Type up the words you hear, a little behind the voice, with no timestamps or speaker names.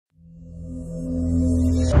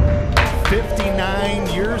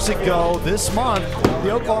59 years ago this month,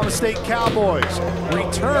 the Oklahoma State Cowboys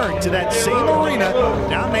returned to that same arena,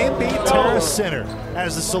 now named Banterra Center,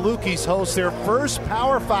 as the Salukis host their first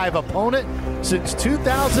Power 5 opponent since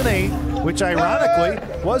 2008, which ironically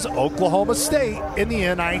was Oklahoma State in the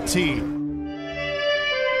NIT.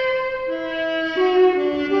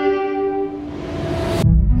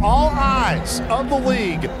 All eyes of the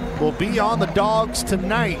league will be on the Dogs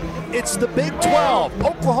tonight. It's the Big 12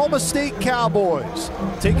 Oklahoma State Cowboys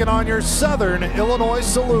taking on your Southern Illinois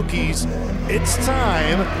Salukis. It's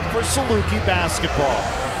time for Saluki basketball.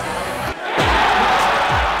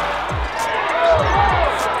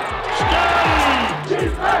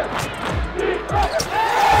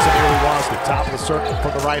 Samir was the top of the circle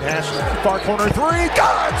from the right hash. Far corner three.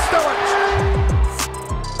 God, Stillage!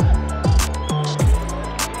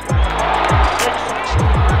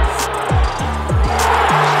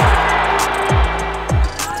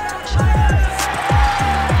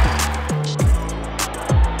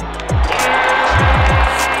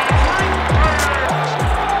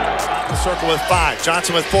 Circle with 5,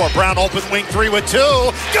 Johnson with 4, Brown open wing 3 with 2,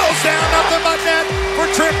 goes down, nothing but net for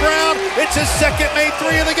Trent Brown. It's his second made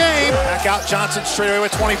 3 of the game. Back out Johnson straight away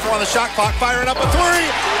with 24 on the shot clock, firing up a 3.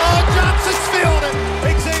 Oh, Johnson's feeling it.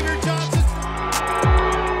 Xavier Johnson.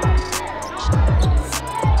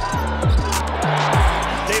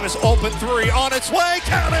 Davis open 3 on its way,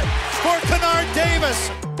 count it for Kennard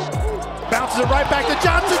Davis. Bounces it right back to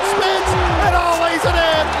Johnson, spins, and all lays it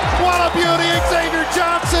in. What a beauty, Xavier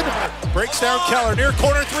Johnson. Breaks down Keller, near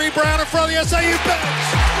corner 3, Brown in front of the SIU bench.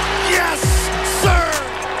 Yes, sir.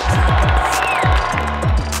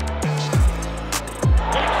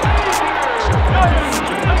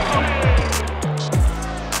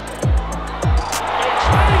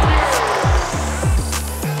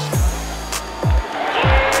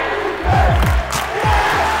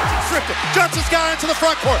 Johnson's got into the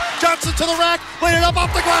front court. Johnson to the rack, laid it up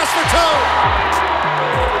off the glass for 2.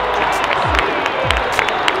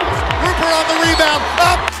 Rupert on the rebound,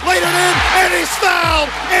 up, laid it in, and he's fouled,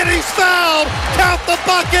 and he's fouled. Count the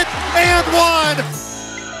bucket, and 1.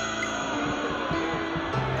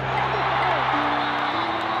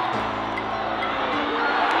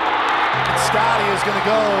 Scotty is going to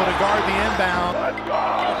go to guard the inbound.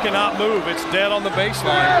 Cannot move. It's dead on the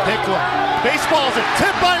baseline. Hicklin. Baseball's it.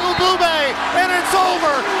 Tipped by Ubube. And it's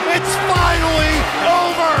over. It's finally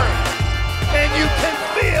over. And you can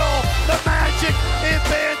feel the magic in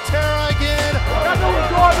Banterra again. I know what's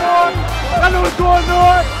going on. I know what's going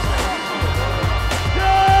on.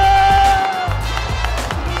 Yeah!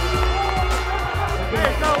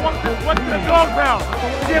 Hey, no, what's the dog pound?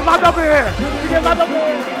 You get locked up in here. You get locked up in here.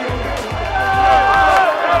 Yeah!